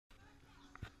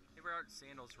are at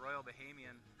Sandals Royal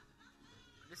Bahamian.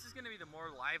 This is going to be the more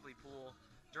lively pool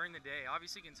during the day.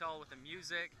 Obviously you can tell with the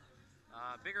music,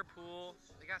 bigger pool.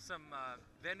 They got some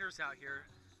vendors out here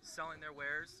selling their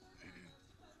wares.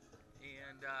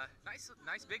 And nice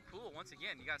big pool. Once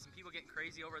again, you got some people getting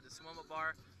crazy over at the swim-up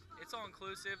bar. It's all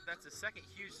inclusive. That's the second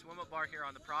huge swim-up bar here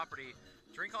on the property.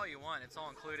 Drink all you want, it's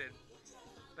all included.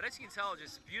 But as you can tell,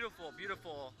 just beautiful,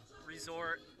 beautiful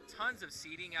resort. Tons of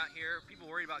seating out here. People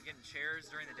worried about getting chairs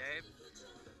during the day.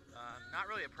 Not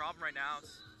really a problem right now,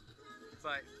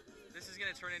 but this is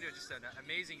going to turn into just an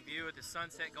amazing view with the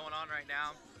sunset going on right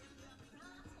now.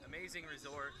 Amazing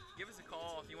resort. Give us a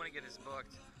call if you want to get us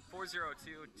booked.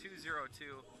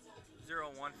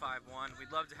 402-202-0151. We'd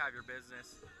love to have your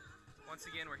business. Once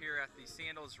again, we're here at the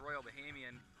Sandals Royal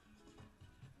Bahamian.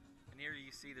 And here you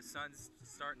see the sun's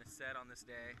starting to set on this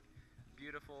day.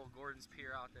 Beautiful Gordon's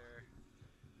Pier out there.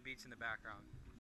 Beach in the background.